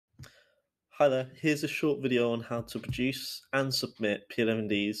Hi there, here's a short video on how to produce and submit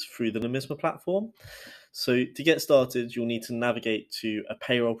P11ds through the Nomisma platform. So to get started, you'll need to navigate to a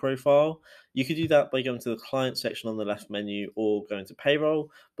payroll profile. You could do that by going to the client section on the left menu or going to payroll.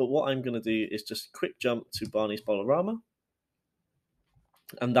 But what I'm going to do is just quick jump to Barney's Bolorama.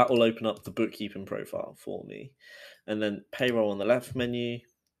 And that will open up the bookkeeping profile for me. And then payroll on the left menu.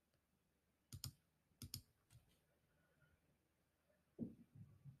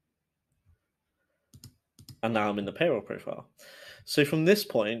 And now I'm in the payroll profile. So from this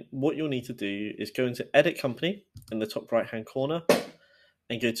point, what you'll need to do is go into Edit Company in the top right-hand corner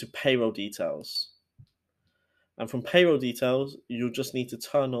and go to Payroll Details. And from Payroll Details, you'll just need to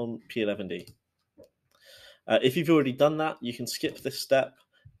turn on P11d. If you've already done that, you can skip this step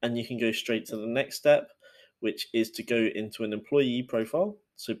and you can go straight to the next step, which is to go into an employee profile.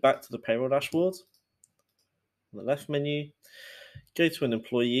 So back to the payroll dashboard, on the left menu, go to an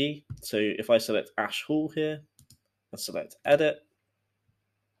employee. So if I select Ash Hall here and select Edit,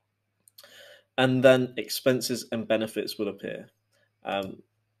 and then expenses and benefits will appear. And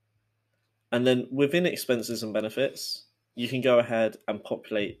then within expenses and benefits, you can go ahead and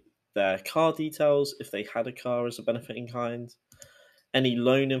populate their car details if they had a car as a benefit in kind, any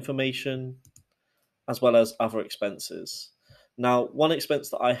loan information, as well as other expenses. Now, one expense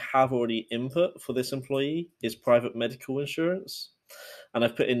that I have already input for this employee is private medical insurance, and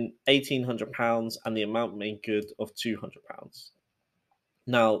I've put in £1,800 and the amount made good of £200.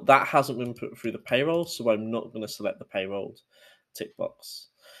 Now, that hasn't been put through the payroll, so I'm not going to select the payroll tick box.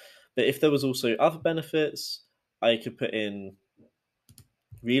 But if there was also other benefits, I could put in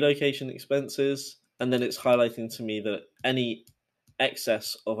relocation expenses, and then it's highlighting to me that any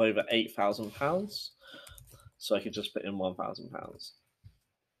excess of over £8,000, so I could just put in £1,000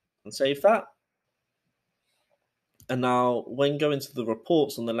 and save that. And now when going to the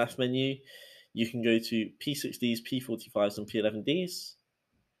reports on the left menu, you can go to P60s, P45s, and P11ds.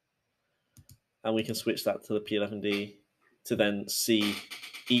 And we can switch that to the P11d to then see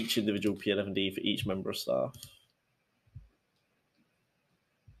each individual P11d for each member of staff.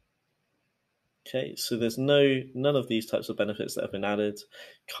 Okay, so there's none of these types of benefits that have been added.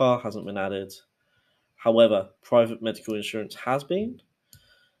 Car hasn't been added. However, private medical insurance has been,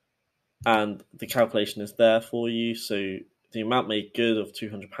 and the calculation is there for you. So the amount made good of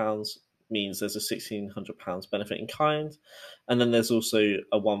 £200 means there's a £1,600 benefit in kind, and then there's also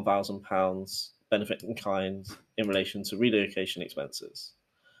a £1,000 benefit in kind in relation to relocation expenses.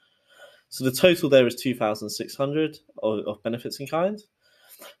 So the total there is £2,600 of benefits in kind.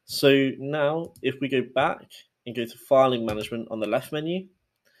 So now if we go back and go to filing management on the left menu,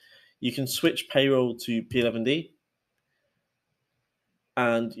 you can switch payroll to P11d,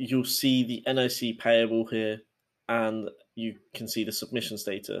 and you'll see the NOC payable here, and you can see the submission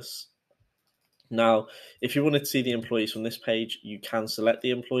status. Now, if you wanted to see the employees from this page, you can select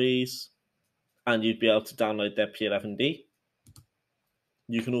the employees and you'd be able to download their P11d.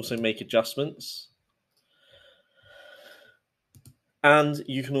 You can also make adjustments. And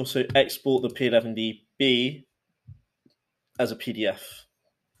you can also export the P11d-B as a PDF.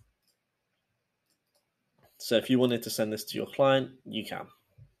 So if you wanted to send this to your client, you can.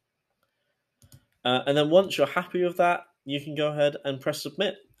 And then once you're happy with that, you can go ahead and press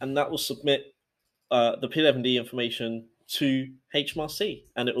submit, and that will submit the P11d information to HMRC,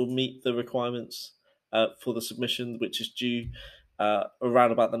 and it will meet the requirements for the submission, which is due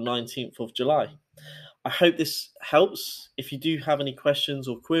around about the 19th of July. I hope this helps. If you do have any questions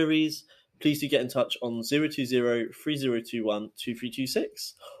or queries, please do get in touch on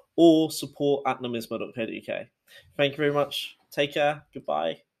 020-3021-2326 or support@nomisma.co.uk. Thank you very much. Take care.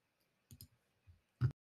 Goodbye.